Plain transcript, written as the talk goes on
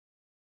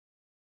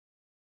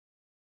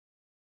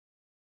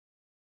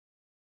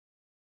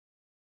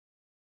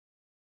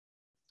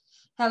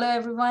Hello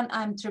everyone,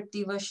 I'm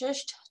Tripti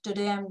Vashisth.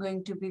 Today I'm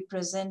going to be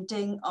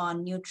presenting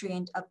on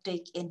nutrient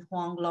uptake in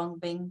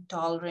huanglongbing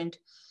tolerant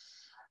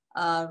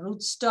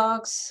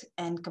rootstocks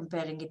and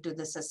comparing it to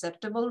the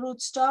susceptible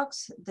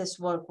rootstocks. This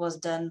work was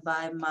done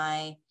by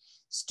my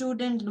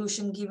student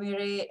Lucian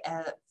Gimire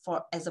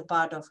as a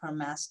part of her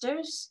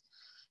master's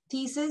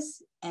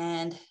thesis,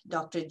 and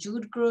Dr.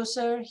 Jude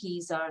Grosser,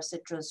 he's our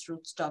citrus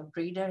rootstock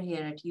breeder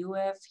here at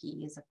UF.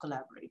 He is a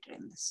collaborator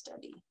in this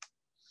study.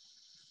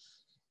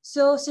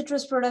 So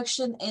citrus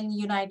production in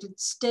United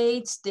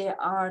States, there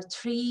are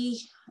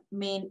three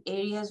main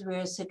areas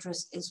where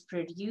citrus is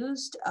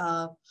produced,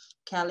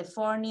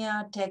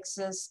 California,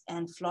 Texas,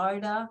 and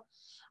Florida.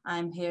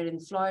 I'm here in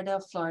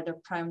Florida. Florida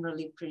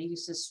primarily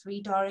produces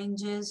sweet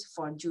oranges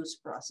for juice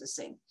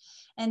processing.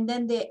 And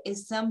then there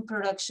is some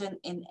production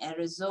in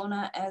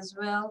Arizona as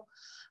well,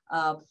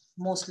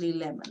 mostly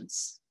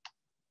lemons.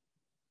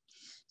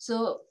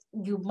 So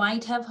you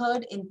might have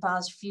heard in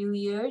past few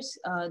years,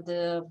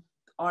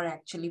 or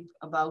actually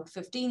about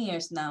 15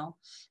 years now,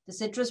 the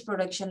citrus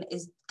production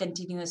is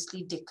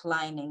continuously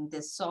declining.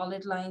 This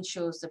solid line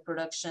shows the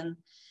production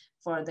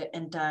for the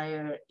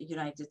entire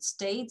United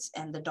States,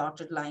 and the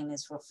dotted line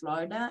is for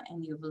Florida,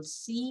 and you will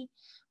see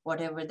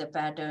whatever the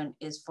pattern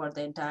is for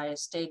the entire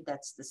state,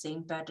 that's the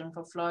same pattern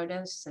for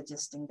Florida,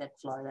 suggesting that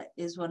Florida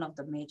is one of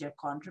the major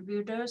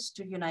contributors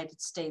to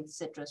United States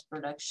citrus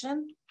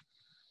production.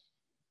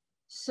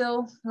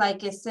 So,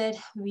 like I said,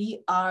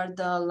 we are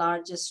the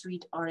largest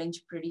sweet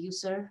orange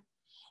producer,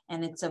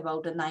 and it's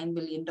about a $9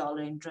 billion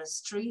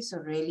industry, so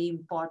really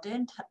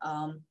important,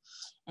 and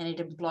it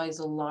employs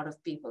a lot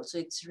of people. So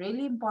it's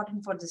really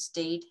important for the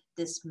state.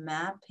 This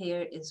map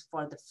here is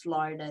for the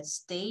Florida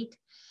state.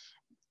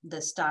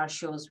 The star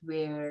shows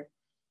where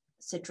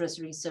Citrus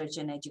Research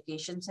and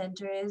Education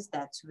Center is.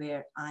 That's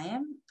where I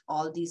am.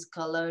 All these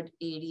colored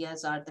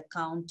areas are the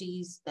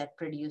counties that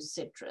produce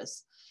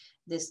citrus.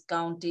 This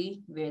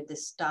county where the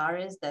star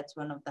is, that's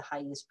one of the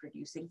highest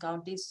producing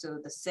counties. So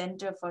the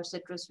Center for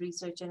Citrus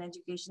Research and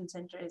Education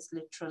Center is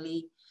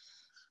literally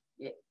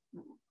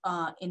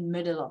in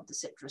middle of the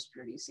citrus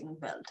producing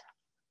belt.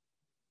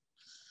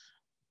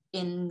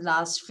 In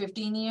last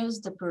 15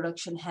 years, the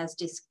production has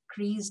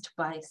decreased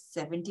by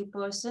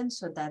 70%,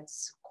 so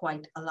that's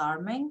quite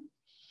alarming.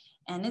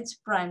 And it's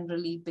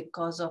primarily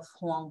because of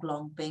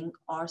huanglongbing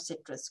or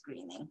citrus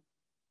greening.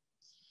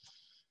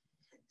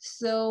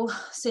 So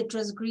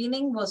citrus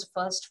greening was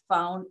first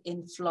found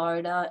in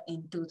Florida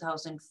in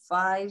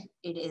 2005.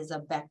 It is a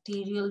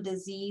bacterial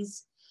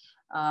disease.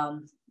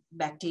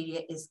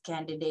 Bacteria is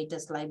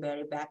Candidatus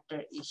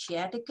liberibacter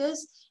asiaticus,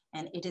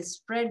 and it is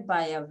spread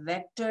by a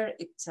vector.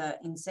 It's an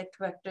insect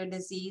vector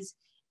disease,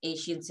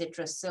 Asian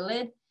citrus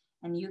psyllid.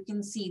 And you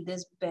can see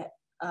this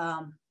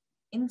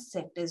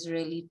insect is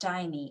really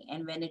tiny,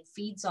 and when it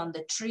feeds on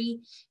the tree,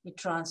 it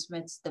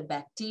transmits the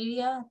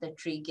bacteria, the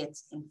tree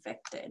gets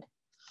infected.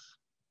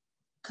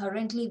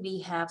 Currently, we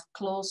have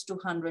close to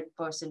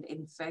 100%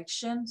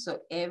 infection.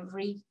 So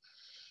every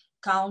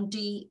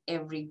county,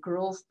 every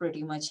grove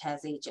pretty much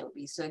has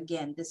HLB. So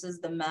again, this is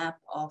the map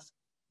of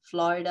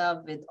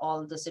Florida with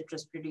all the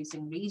citrus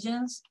producing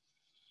regions.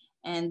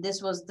 And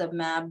this was the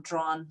map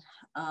drawn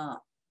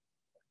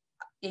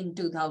in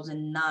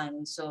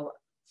 2009. So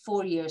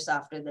 4 years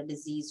after the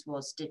disease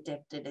was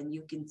detected, and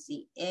you can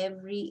see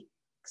every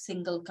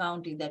single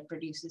county that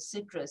produces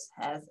citrus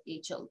has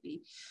HLB.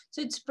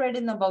 So it spread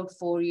in about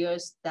 4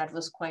 years. That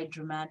was quite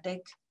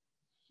dramatic.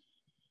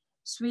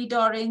 Sweet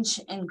orange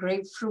and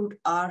grapefruit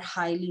are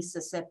highly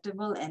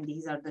susceptible, and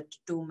these are the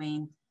two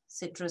main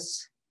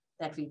citrus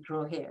that we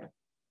grow here.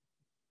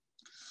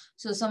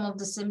 So some of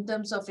the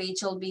symptoms of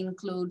HLB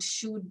include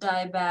shoot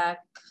dieback,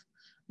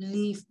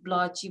 leaf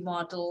blotchy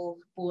mottle,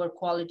 poor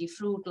quality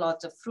fruit,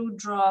 lots of fruit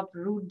drop,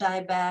 root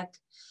dieback,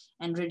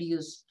 and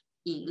reduced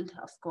yield,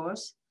 of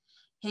course.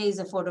 Here is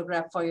a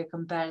photograph for your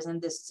comparison.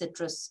 This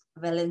citrus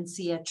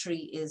Valencia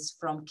tree is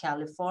from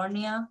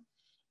California,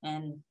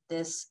 and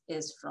this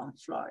is from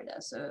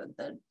Florida. So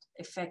the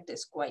effect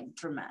is quite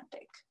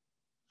dramatic.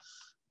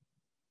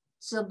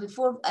 So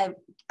before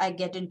I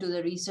get into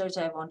the research,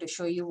 I want to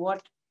show you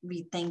what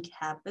we think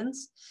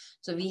happens.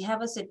 So we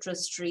have a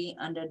citrus tree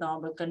under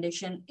normal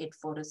condition. It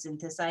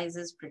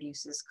photosynthesizes,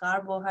 produces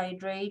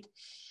carbohydrate,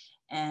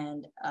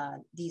 and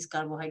these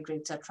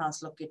carbohydrates are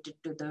translocated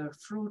to the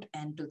fruit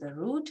and to the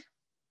root.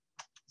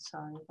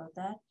 Sorry about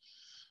that.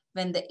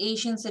 When the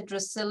Asian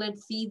citrus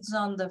psyllid feeds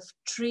on the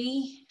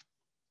tree,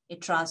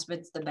 it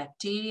transmits the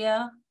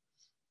bacteria.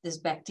 This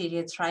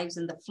bacteria thrives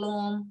in the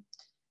phloem.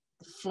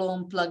 The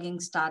phloem plugging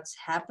starts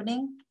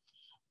happening.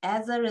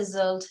 As a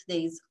result,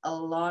 there is a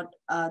lot,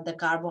 the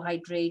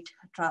carbohydrate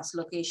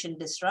translocation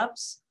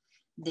disrupts.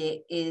 There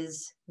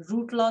is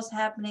root loss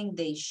happening,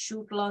 there is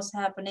shoot loss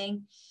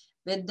happening.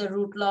 With the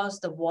root loss,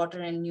 the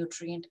water and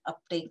nutrient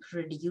uptake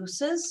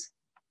reduces.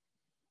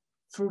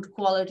 Fruit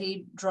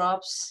quality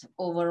drops,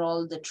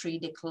 overall the tree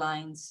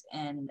declines,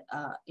 and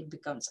it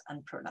becomes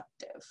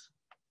unproductive.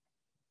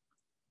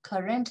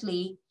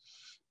 Currently,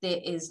 there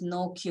is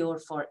no cure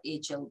for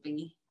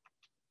HLB.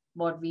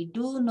 What we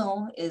do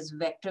know is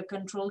vector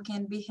control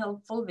can be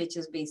helpful, which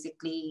is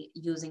basically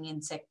using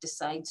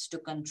insecticides to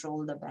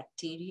control the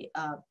bacteria,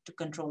 to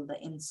control the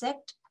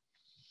insect.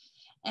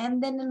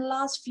 And then in the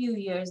last few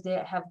years,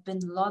 there have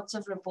been lots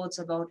of reports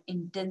about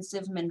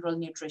intensive mineral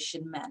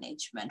nutrition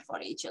management for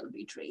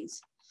HLB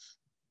trees.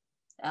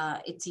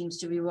 It seems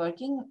to be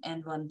working.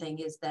 And one thing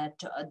is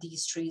that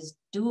these trees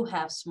do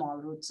have small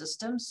root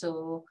systems,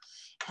 so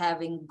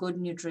having good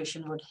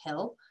nutrition would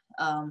help.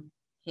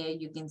 Here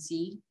you can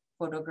see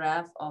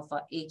photograph of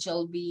a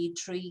HLB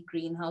tree,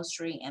 greenhouse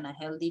tree, and a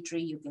healthy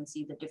tree. You can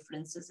see the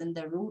differences in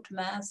the root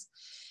mass,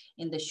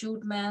 in the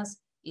shoot mass.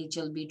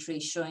 HLB tree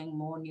showing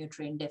more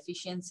nutrient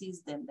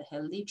deficiencies than the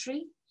healthy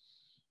tree.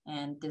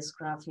 And this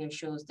graph here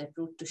shows that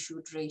root to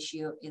shoot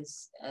ratio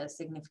is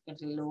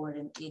significantly lower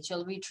in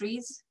HLB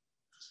trees.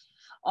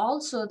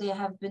 Also, there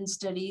have been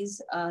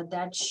studies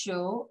that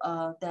show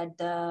that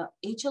the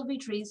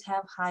HLB trees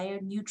have higher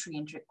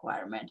nutrient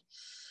requirement.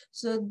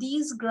 So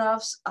these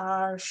graphs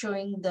are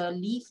showing the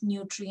leaf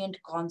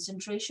nutrient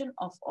concentration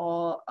of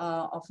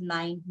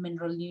 9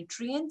 mineral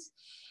nutrients.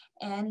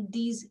 And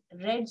these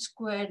red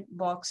squared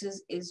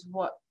boxes is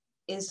what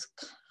is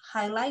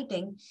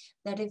highlighting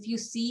that if you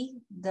see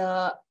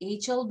the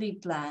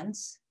HLB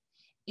plants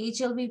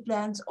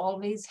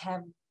always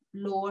have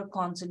lower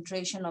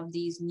concentration of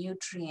these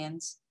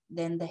nutrients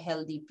than the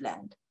healthy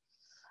plant.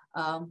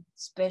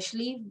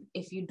 Especially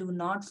if you do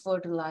not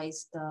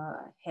fertilize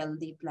the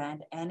healthy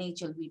plant and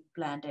HLB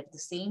plant at the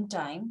same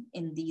time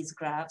in these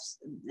graphs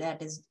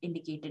that is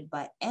indicated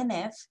by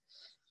NF,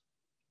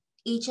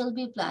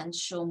 HLB plants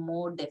show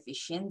more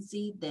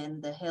deficiency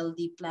than the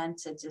healthy plant,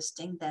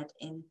 suggesting that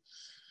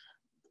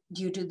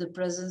due to the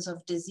presence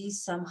of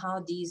disease,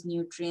 somehow these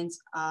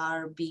nutrients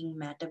are being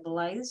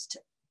metabolized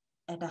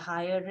at a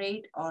higher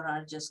rate or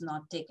are just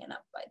not taken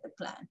up by the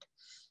plant.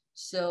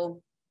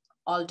 So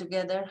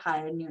altogether,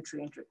 higher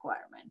nutrient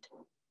requirement.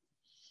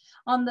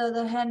 On the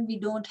other hand, we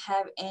don't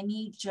have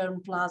any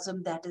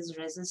germplasm that is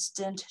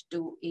resistant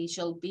to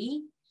HLB.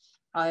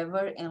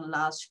 However, in the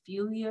last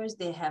few years,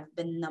 there have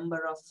been a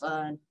number of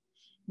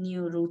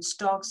new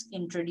rootstocks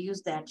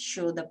introduced that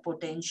show the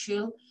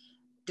potential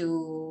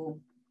to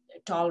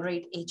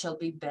tolerate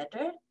HLB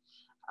better.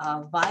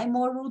 Why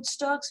more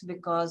rootstocks?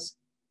 Because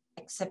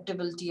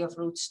acceptability of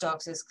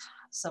rootstocks is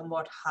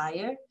somewhat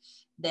higher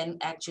than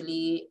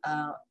actually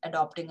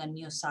adopting a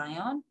new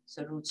scion.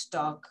 So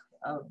rootstock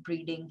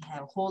breeding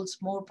holds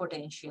more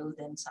potential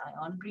than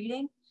scion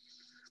breeding.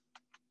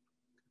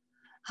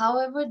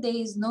 However, there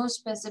is no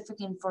specific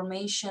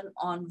information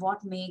on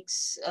what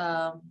makes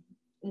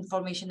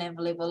information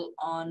available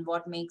on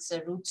what makes a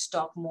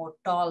rootstock more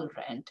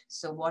tolerant.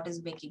 So what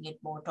is making it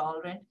more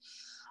tolerant?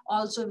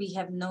 Also, we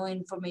have no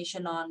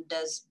information on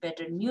does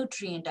better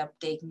nutrient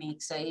uptake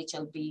makes a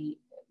HLB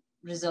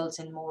results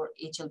in more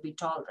HLB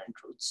tolerant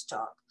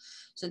rootstock.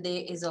 So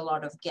there is a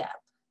lot of gap.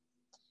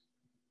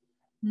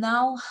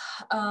 Now,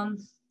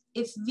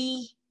 if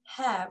we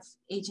have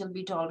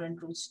HLB tolerant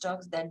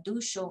rootstocks that do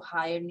show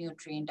higher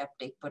nutrient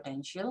uptake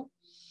potential,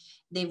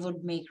 they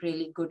would make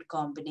really good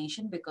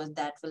combination because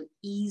that will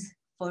ease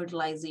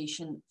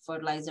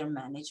fertilizer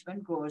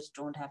management. Growers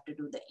don't have to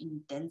do the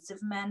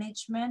intensive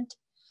management.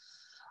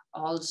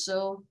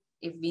 Also,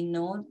 if we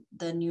know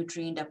the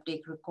nutrient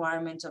uptake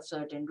requirements of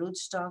certain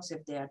rootstocks,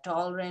 if they are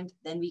tolerant,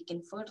 then we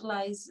can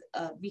customize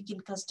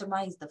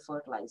the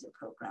fertilizer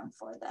program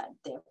for that.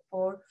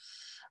 Therefore,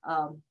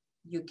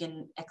 you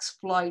can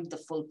exploit the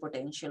full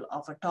potential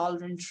of a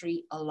tolerant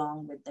tree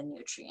along with the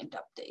nutrient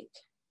uptake.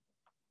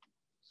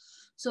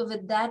 So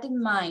with that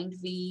in mind,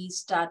 we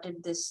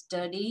started this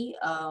study.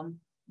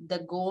 The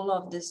goal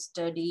of this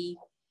study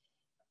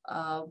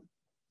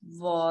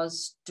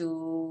was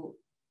to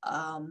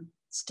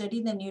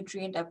study the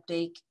nutrient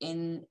uptake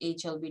in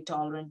HLB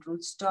tolerant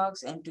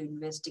rootstocks and to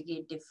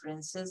investigate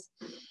differences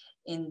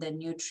in the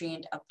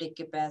nutrient uptake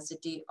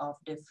capacity of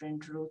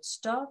different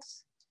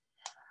rootstocks.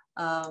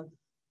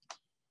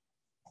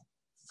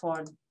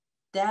 For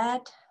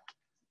that,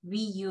 we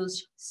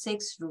used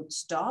 6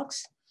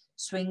 rootstocks.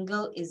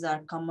 Swingle is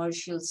our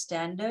commercial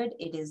standard.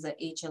 It is the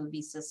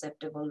HLB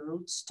susceptible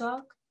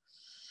rootstock.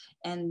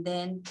 And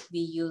then we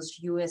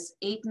used US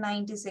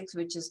 896,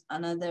 which is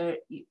another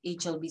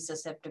HLB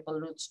susceptible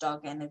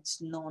rootstock, and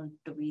it's known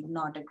to be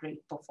not a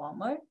great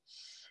performer.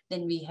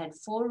 Then we had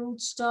 4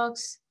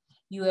 rootstocks,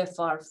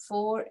 UFR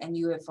 4 and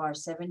UFR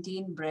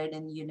 17, bred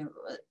in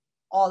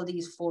all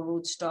these 4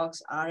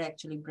 rootstocks are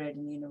actually bred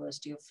in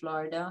University of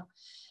Florida.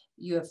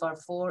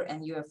 UFR 4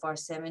 and UFR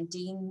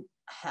 17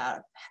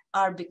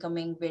 are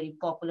becoming very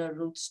popular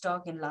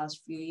rootstock in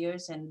last few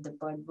years, and the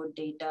birdwood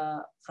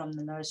data from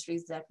the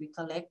nurseries that we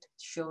collect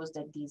shows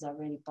that these are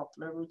very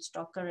popular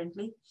rootstock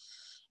currently,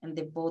 and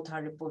they both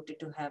are reported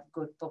to have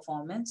good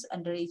performance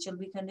under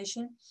HLB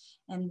condition.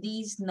 And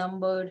these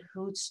numbered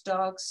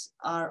rootstocks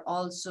are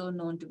also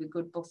known to be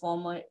good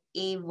performer.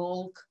 A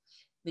Volk,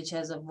 which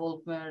has a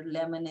Volkmer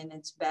lemon in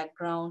its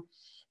background,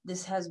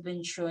 this has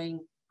been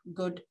showing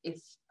good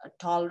if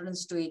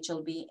tolerance to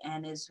HLB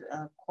and is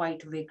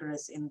quite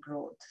vigorous in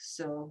growth,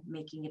 so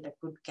making it a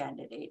good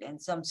candidate.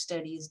 And some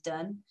studies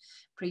done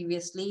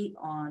previously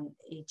on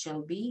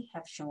HLB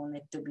have shown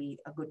it to be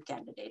a good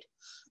candidate.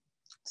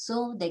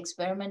 So the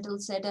experimental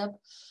setup,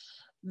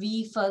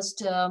 we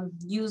first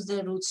used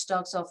the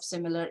rootstocks of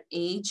similar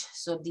age.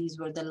 So these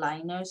were the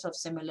liners of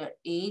similar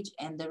age,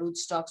 and the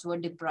rootstocks were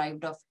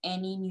deprived of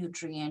any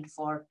nutrient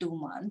for 2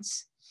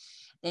 months.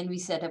 Then we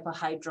set up a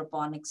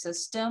hydroponic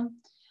system.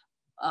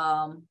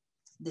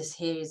 This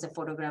here is a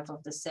photograph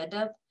of the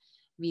setup.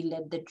 We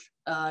let the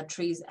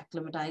trees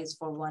acclimatize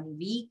for 1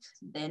 week.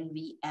 Then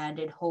we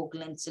added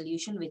Hoagland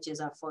solution, which is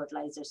our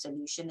fertilizer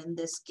solution in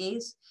this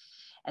case,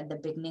 at the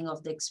beginning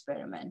of the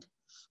experiment.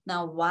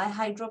 Now, why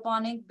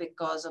hydroponic?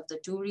 Because of the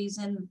 2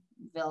 reasons.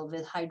 Well,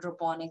 with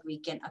hydroponic, we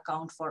can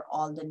account for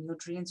all the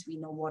nutrients. We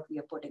know what we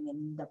are putting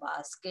in the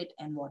basket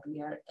and what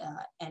we are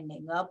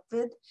ending up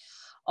with.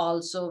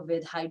 Also,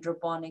 with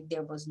hydroponic,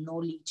 there was no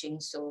leaching,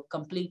 so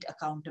complete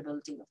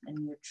accountability of the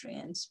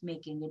nutrients,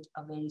 making it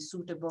a very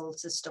suitable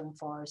system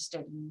for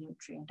studying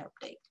nutrient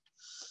uptake.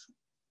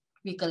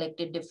 We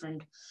collected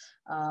different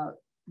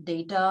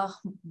data: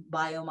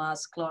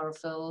 biomass,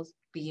 chlorophyll,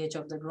 pH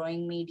of the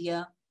growing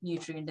media,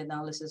 nutrient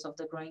analysis of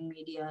the growing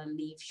media,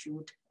 leaf,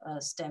 shoot,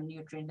 stem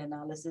nutrient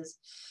analysis.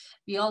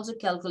 We also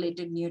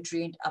calculated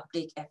nutrient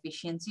uptake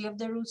efficiency of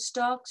the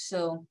rootstock.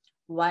 So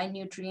why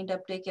nutrient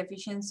uptake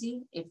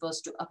efficiency? It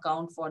was to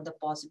account for the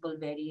possible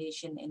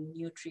variation in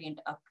nutrient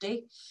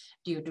uptake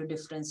due to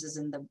differences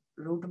in the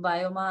root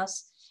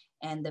biomass.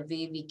 And the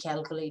way we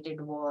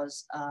calculated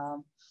was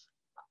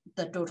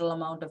the total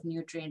amount of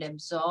nutrient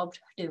absorbed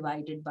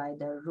divided by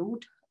the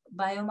root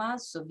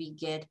biomass. So we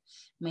get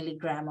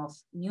milligram of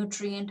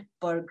nutrient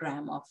per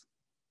gram of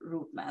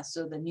root mass.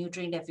 So the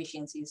nutrient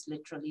efficiency is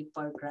literally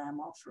per gram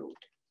of root.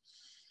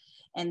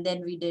 And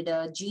then we did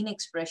a gene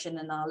expression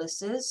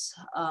analysis,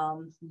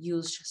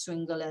 used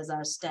Swingle as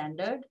our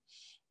standard.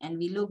 And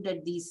we looked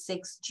at these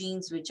 6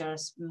 genes, which are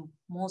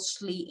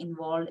mostly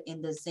involved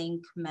in the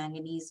zinc,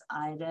 manganese,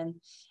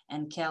 iron,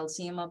 and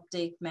calcium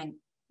uptake,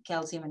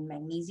 calcium and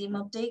magnesium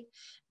uptake.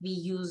 We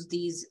used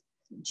these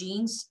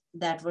genes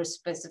that were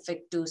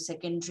specific to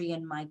secondary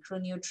and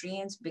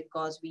micronutrients,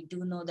 because we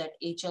do know that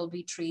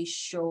HLB trees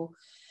show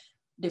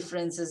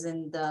differences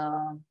in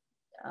the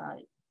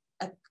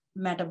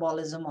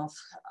metabolism of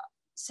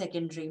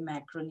secondary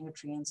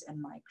macronutrients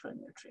and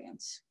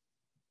micronutrients.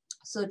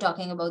 So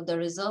talking about the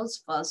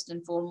results, first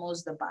and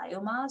foremost, the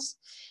biomass.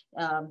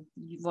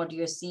 What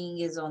you're seeing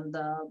is on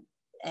the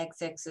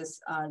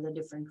x-axis are the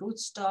different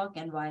rootstock,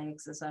 and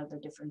y-axis are the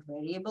different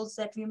variables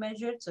that we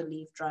measured, so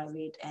leaf dry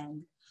weight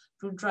and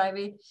fruit dry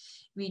weight.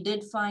 We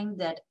did find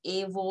that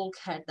A. volk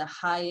had the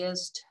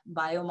highest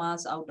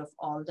biomass out of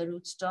all the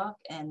rootstock,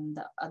 and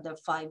the other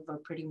 5 were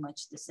pretty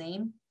much the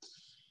same.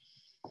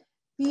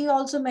 We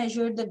also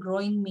measured the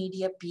growing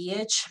media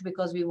pH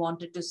because we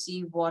wanted to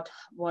see what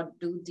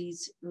do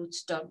these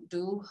rootstock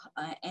do.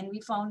 And we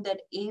found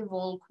that A.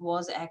 volk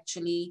was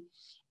actually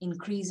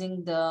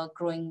increasing the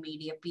growing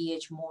media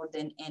pH more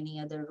than any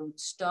other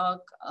rootstock.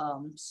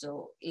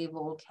 So A.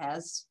 volk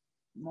has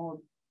more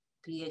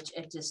pH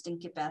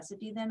adjusting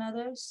capacity than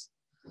others.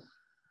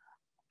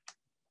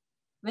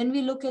 When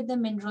we look at the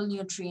mineral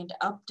nutrient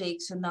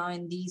uptake, so now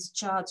in these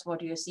charts,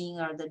 what you're seeing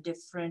are the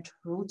different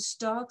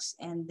rootstocks,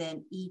 and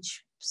then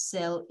each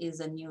cell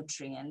is a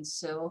nutrient.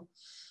 So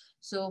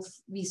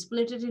we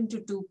split it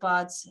into 2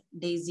 parts,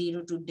 day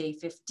 0 to day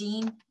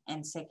 15,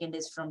 and second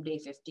is from day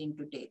 15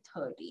 to day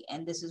 30.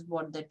 And this is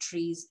what the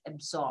trees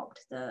absorbed.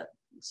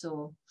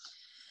 So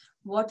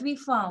what we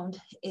found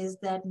is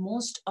that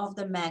most of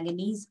the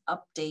manganese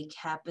uptake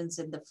happens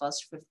in the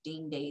first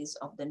 15 days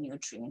of the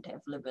nutrient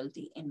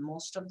availability in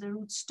most of the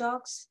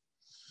rootstocks,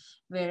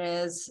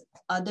 whereas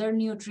other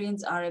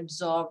nutrients are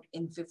absorbed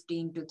in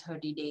 15 to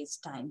 30 days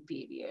time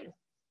period.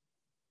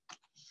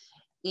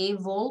 A.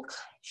 volk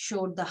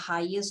showed the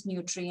highest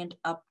nutrient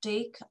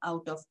uptake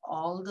out of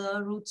all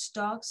the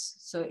rootstocks,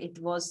 so it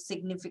was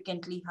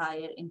significantly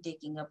higher in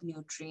taking up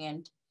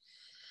nutrient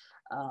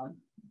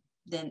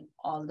than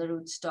all the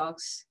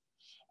rootstocks.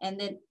 And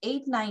then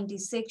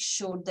 896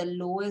 showed the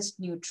lowest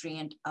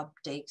nutrient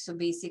uptake. So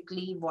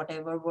basically,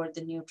 whatever were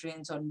the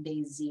nutrients on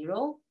day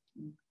 0,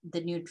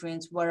 the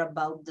nutrients were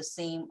about the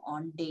same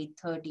on day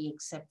 30,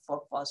 except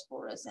for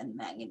phosphorus and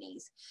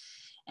manganese.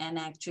 And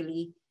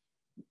actually,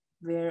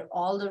 where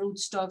all the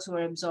rootstocks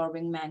were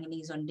absorbing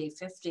manganese on day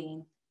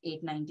 15,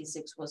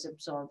 896 was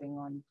absorbing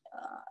on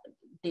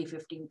day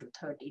 15 to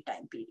 30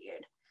 time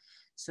period.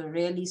 So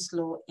really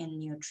slow in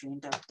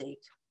nutrient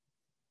uptake.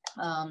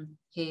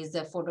 Here's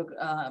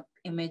the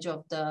image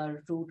of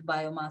the root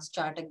biomass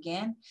chart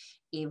again.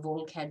 A.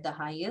 volk had the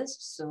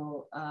highest,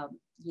 so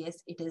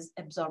yes, it is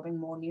absorbing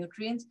more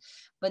nutrients,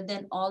 but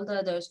then all the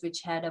others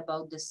which had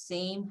about the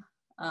same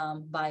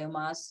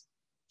biomass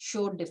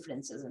showed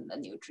differences in the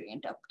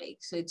nutrient uptake.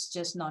 So it's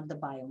just not the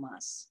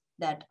biomass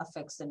that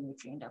affects the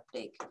nutrient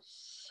uptake.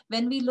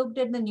 When we looked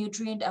at the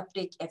nutrient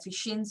uptake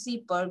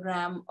efficiency per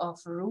gram of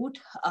root,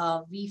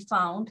 we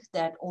found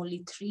that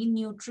only 3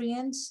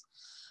 nutrients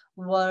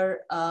were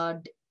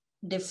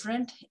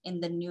different in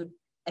the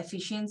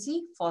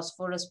efficiency: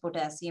 phosphorus,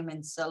 potassium,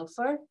 and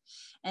sulfur.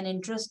 And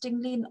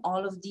interestingly, in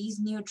all of these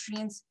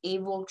nutrients,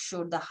 AVOLC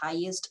showed the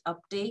highest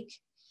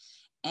uptake,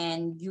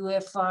 and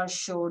UFR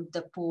showed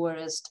the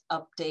poorest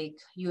uptake.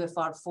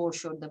 UFR4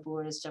 showed the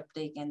poorest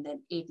uptake, and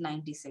then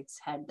 896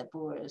 had the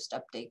poorest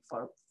uptake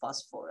for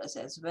phosphorus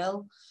as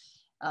well.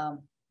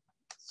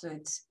 So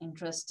it's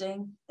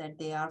interesting that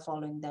they are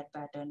following that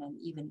pattern, and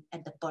even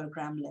at the per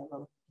gram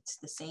level, it's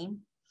the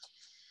same.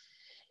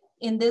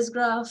 In this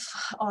graph,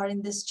 or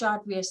in this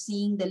chart, we are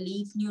seeing the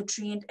leaf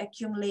nutrient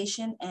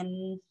accumulation,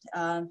 and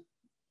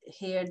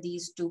here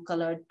these two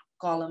colored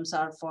columns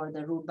are for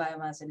the root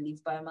biomass and leaf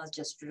biomass,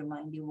 just to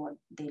remind you what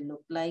they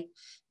look like.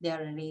 They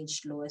are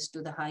arranged lowest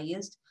to the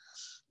highest.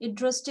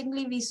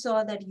 Interestingly, we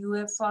saw that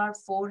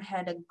UFR4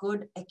 had a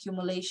good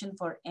accumulation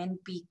for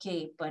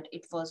NPK, but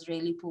it was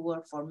really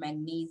poor for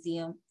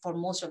magnesium, for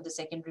most of the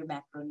secondary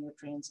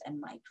macronutrients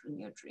and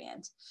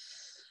micronutrients.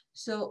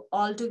 So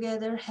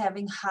altogether,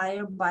 having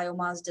higher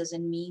biomass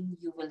doesn't mean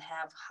you will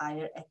have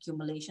higher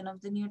accumulation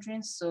of the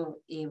nutrients. So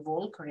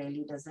AVOLC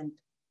really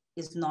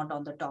is not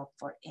on the top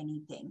for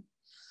anything.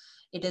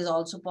 It is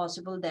also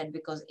possible that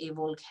because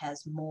AVOLC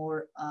has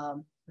more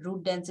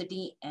root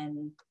density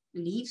and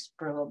leaves,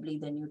 probably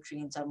the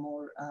nutrients are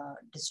more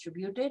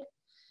distributed,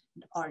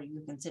 or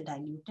you can say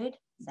diluted.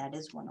 That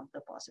is one of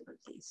the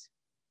possibilities.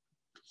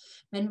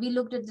 When we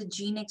looked at the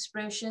gene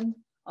expression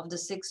of the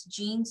 6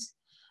 genes,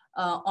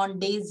 on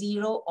day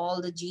 0,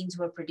 all the genes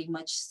were pretty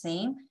much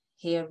same.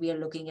 Here we are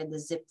looking at the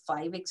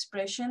ZIP5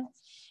 expression,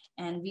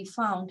 and we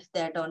found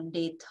that on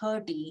day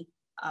 30,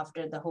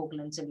 after the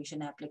Hoagland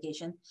solution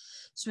application,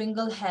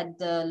 Swingle had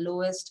the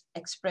lowest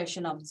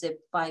expression of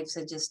ZIP5,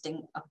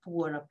 suggesting a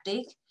poor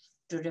uptake.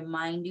 To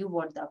remind you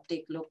what the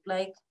uptake looked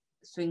like,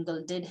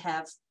 Swingle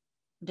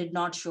did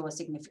not show a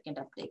significant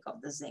uptake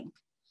of the zinc.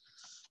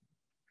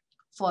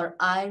 For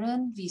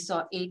iron, we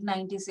saw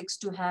 896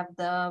 to have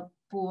the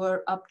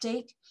poor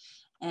uptake.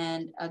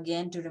 And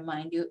again, to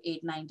remind you,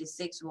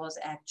 896 was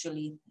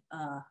actually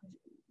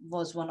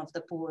was one of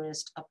the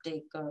poorest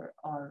uptaker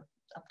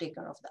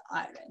of the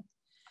iron.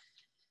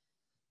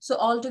 So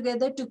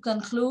altogether, to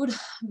conclude,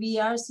 we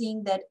are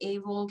seeing that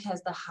AVOLC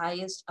has the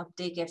highest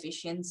uptake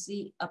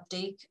efficiency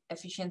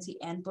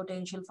and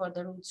potential for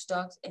the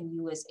rootstocks, and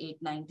US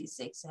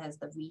 896 has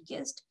the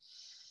weakest.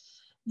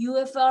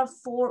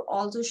 UFR4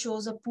 also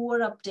shows a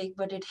poor uptake,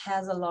 but it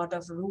has a lot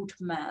of root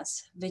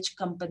mass, which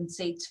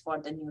compensates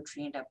for the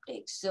nutrient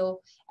uptake.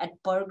 So at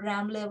per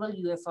gram level,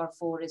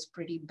 UFR4 is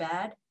pretty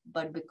bad,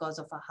 but because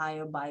of a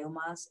higher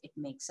biomass, it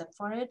makes up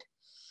for it.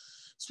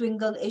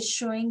 Swingle is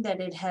showing that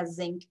it has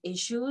zinc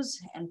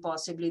issues, and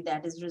possibly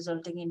that is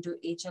resulting into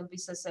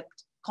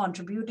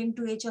contributing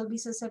to HLB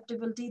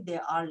susceptibility.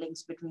 There are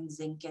links between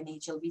zinc and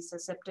HLB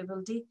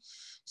susceptibility.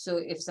 So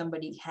if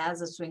somebody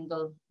has a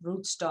Swingle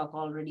rootstock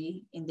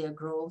already in their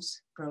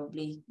groves,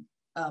 probably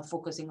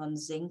focusing on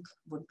zinc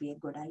would be a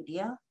good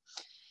idea.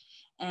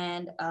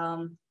 And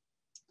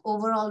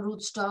overall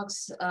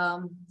rootstocks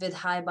with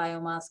high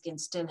biomass can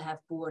still have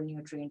poor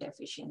nutrient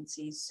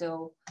efficiency.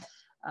 So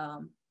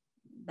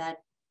that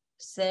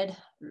said,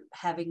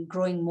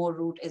 growing more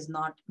root is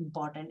not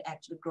important.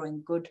 Actually,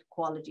 growing good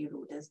quality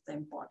root is the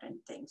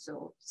important thing.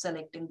 So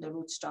selecting the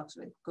rootstocks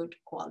with good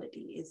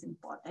quality is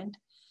important.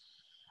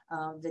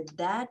 With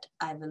that,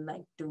 I would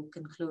like to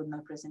conclude my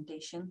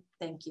presentation.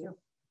 Thank you.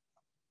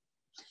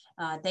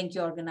 Thank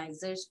you,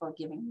 organizers, for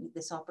giving me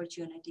this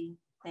opportunity.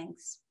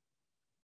 Thanks.